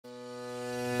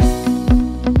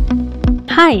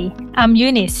Hi, I'm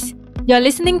Eunice. You're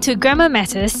listening to Grammar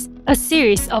Matters, a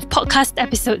series of podcast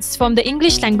episodes from the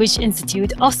English Language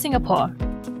Institute of Singapore.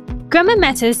 Grammar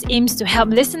Matters aims to help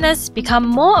listeners become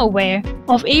more aware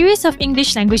of areas of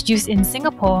English language use in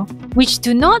Singapore which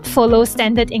do not follow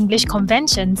standard English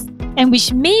conventions and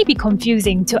which may be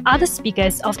confusing to other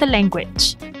speakers of the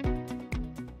language.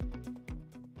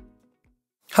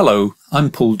 Hello, I'm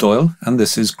Paul Doyle and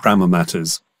this is Grammar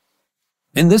Matters.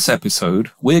 In this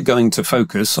episode, we're going to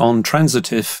focus on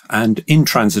transitive and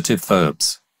intransitive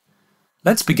verbs.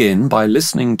 Let's begin by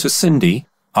listening to Cindy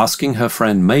asking her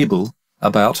friend Mabel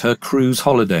about her cruise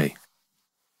holiday.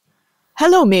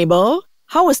 Hello, Mabel.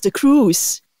 How was the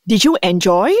cruise? Did you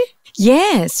enjoy?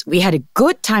 Yes, we had a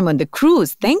good time on the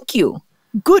cruise, thank you.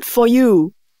 Good for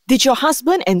you. Did your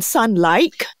husband and son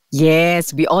like?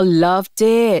 Yes, we all loved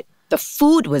it. The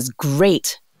food was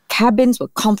great. Cabins were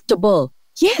comfortable.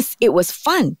 Yes, it was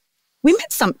fun. We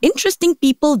met some interesting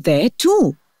people there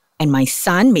too. And my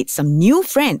son made some new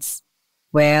friends.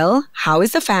 Well, how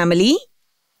is the family?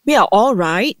 We are all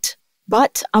right.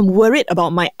 But I'm worried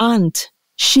about my aunt.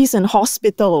 She's in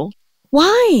hospital.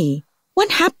 Why?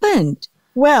 What happened?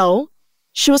 Well,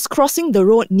 she was crossing the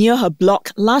road near her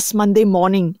block last Monday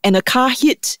morning and a car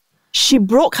hit. She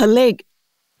broke her leg.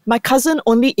 My cousin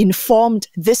only informed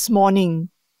this morning.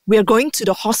 We are going to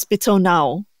the hospital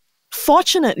now.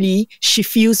 Fortunately, she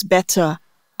feels better.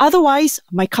 Otherwise,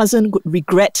 my cousin would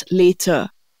regret later.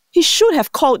 He should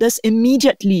have called us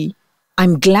immediately.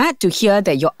 I'm glad to hear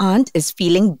that your aunt is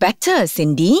feeling better,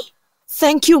 Cindy.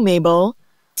 Thank you, Mabel.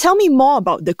 Tell me more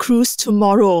about the cruise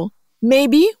tomorrow.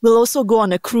 Maybe we'll also go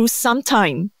on a cruise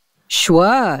sometime.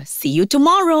 Sure. See you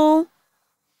tomorrow.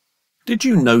 Did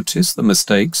you notice the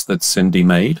mistakes that Cindy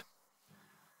made?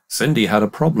 Cindy had a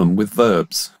problem with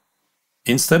verbs.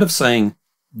 Instead of saying,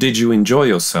 "Did you enjoy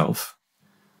yourself?"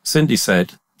 Cindy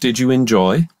said, "Did you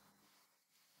enjoy?"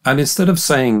 And instead of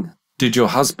saying, "Did your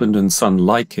husband and son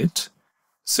like it?"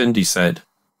 Cindy said,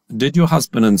 "Did your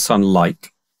husband and son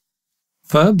like?"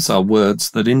 Verbs are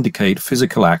words that indicate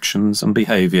physical actions and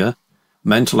behavior,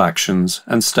 mental actions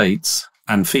and states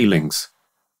and feelings.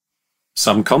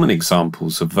 Some common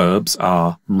examples of verbs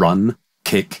are run,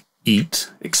 kick,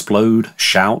 eat, explode,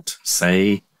 shout,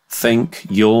 say, think,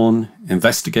 yawn,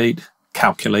 investigate,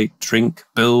 calculate, drink,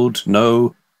 build,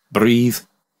 know, breathe.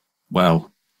 Well,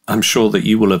 I'm sure that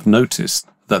you will have noticed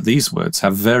that these words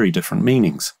have very different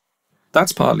meanings.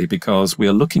 That's partly because we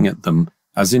are looking at them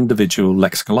as individual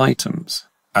lexical items,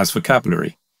 as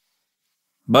vocabulary.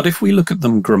 But if we look at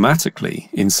them grammatically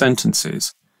in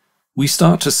sentences, we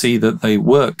start to see that they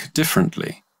work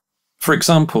differently. For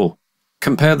example,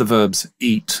 compare the verbs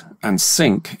eat and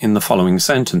sink in the following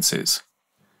sentences.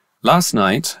 Last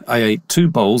night, I ate 2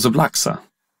 bowls of laksa.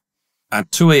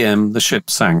 At 2 a.m., the ship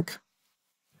sank.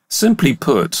 Simply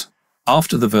put,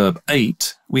 after the verb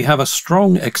ate, we have a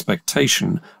strong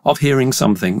expectation of hearing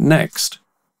something next,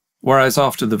 whereas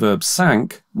after the verb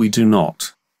sank, we do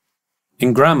not.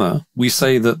 In grammar, we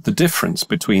say that the difference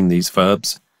between these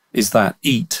verbs is that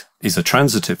eat is a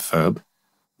transitive verb,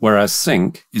 whereas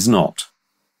sink is not.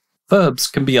 Verbs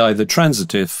can be either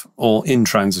transitive or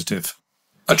intransitive.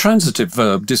 A transitive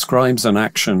verb describes an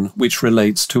action which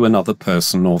relates to another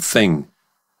person or thing.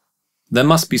 There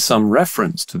must be some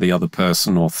reference to the other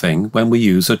person or thing when we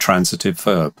use a transitive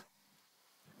verb.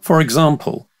 For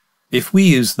example, if we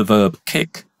use the verb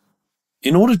kick,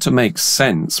 in order to make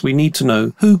sense, we need to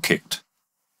know who kicked,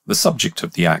 the subject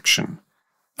of the action,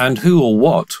 and who or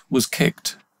what was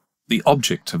kicked, the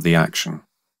object of the action.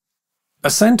 A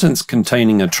sentence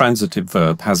containing a transitive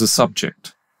verb has a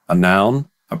subject, a noun,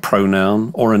 a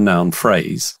pronoun, or a noun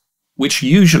phrase, which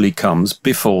usually comes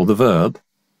before the verb.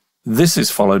 This is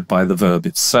followed by the verb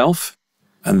itself,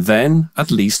 and then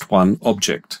at least one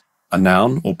object, a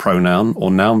noun or pronoun or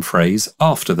noun phrase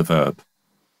after the verb.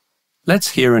 Let's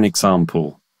hear an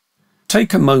example.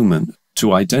 Take a moment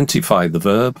to identify the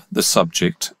verb, the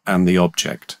subject, and the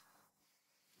object.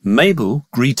 Mabel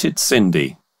greeted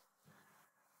Cindy.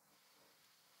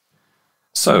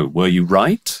 So, were you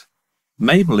right?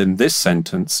 Mabel in this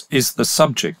sentence is the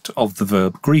subject of the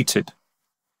verb greeted,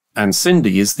 and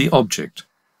Cindy is the object,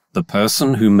 the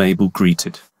person whom Mabel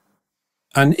greeted.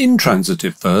 An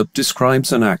intransitive verb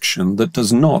describes an action that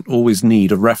does not always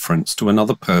need a reference to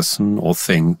another person or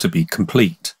thing to be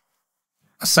complete.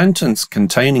 A sentence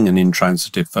containing an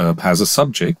intransitive verb has a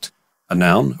subject, a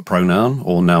noun, a pronoun,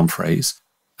 or noun phrase,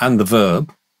 and the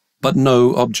verb, but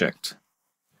no object.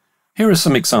 Here are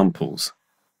some examples.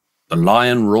 The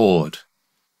lion roared.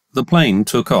 The plane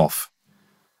took off.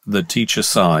 The teacher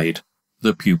sighed.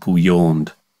 The pupil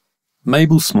yawned.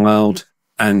 Mabel smiled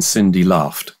and Cindy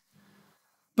laughed.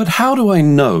 But how do I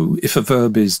know if a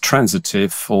verb is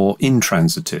transitive or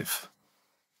intransitive?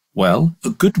 Well, a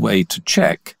good way to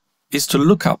check is to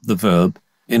look up the verb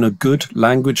in a good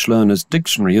language learner's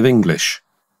dictionary of English.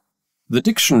 The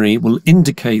dictionary will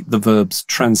indicate the verb's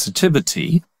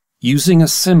transitivity using a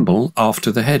symbol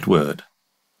after the head word.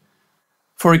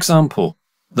 For example,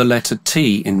 the letter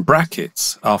T in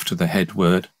brackets after the head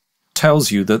word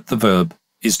tells you that the verb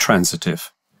is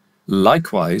transitive.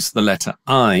 Likewise, the letter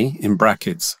I in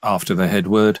brackets after the head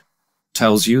word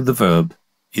tells you the verb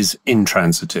is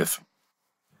intransitive.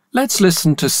 Let's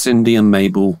listen to Cindy and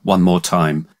Mabel one more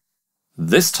time.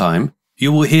 This time,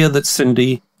 you will hear that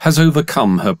Cindy has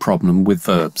overcome her problem with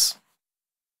verbs.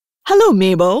 Hello,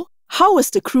 Mabel. How was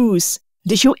the cruise?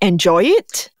 Did you enjoy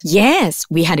it? Yes,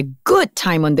 we had a good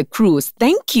time on the cruise.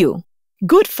 Thank you.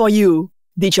 Good for you.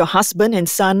 Did your husband and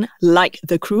son like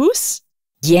the cruise?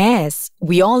 Yes,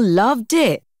 we all loved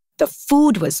it. The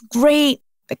food was great.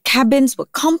 The cabins were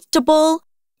comfortable.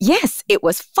 Yes, it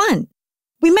was fun.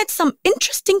 We met some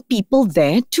interesting people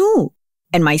there too.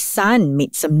 And my son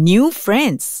made some new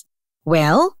friends.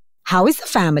 Well, how is the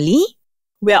family?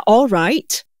 We're all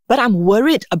right, but I'm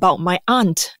worried about my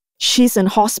aunt. She's in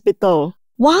hospital.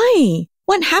 Why?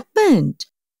 What happened?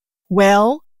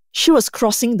 Well, she was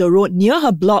crossing the road near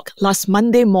her block last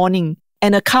Monday morning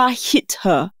and a car hit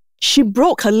her. She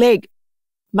broke her leg.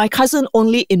 My cousin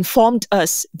only informed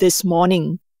us this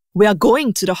morning. We are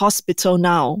going to the hospital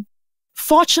now.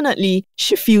 Fortunately,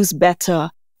 she feels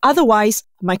better. Otherwise,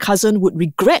 my cousin would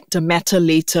regret the matter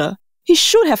later. He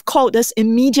should have called us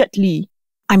immediately.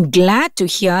 I'm glad to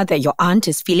hear that your aunt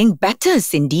is feeling better,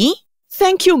 Cindy.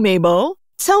 Thank you, Mabel.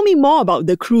 Tell me more about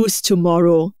the cruise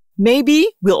tomorrow.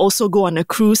 Maybe we'll also go on a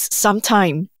cruise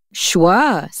sometime.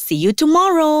 Sure. See you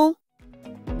tomorrow.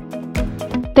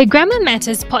 The Grammar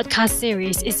Matters podcast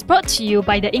series is brought to you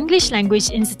by the English Language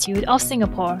Institute of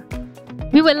Singapore.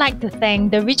 We would like to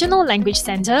thank the Regional Language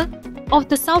Centre of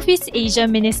the Southeast Asia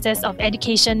Ministers of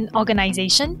Education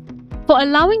organisation for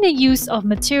allowing the use of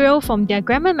material from their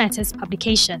Grammar Matters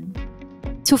publication.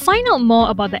 To find out more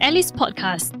about the ALICE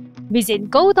podcast, visit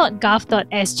go.gov.sg/ELIS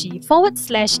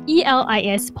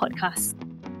podcast.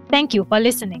 Thank you for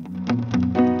listening.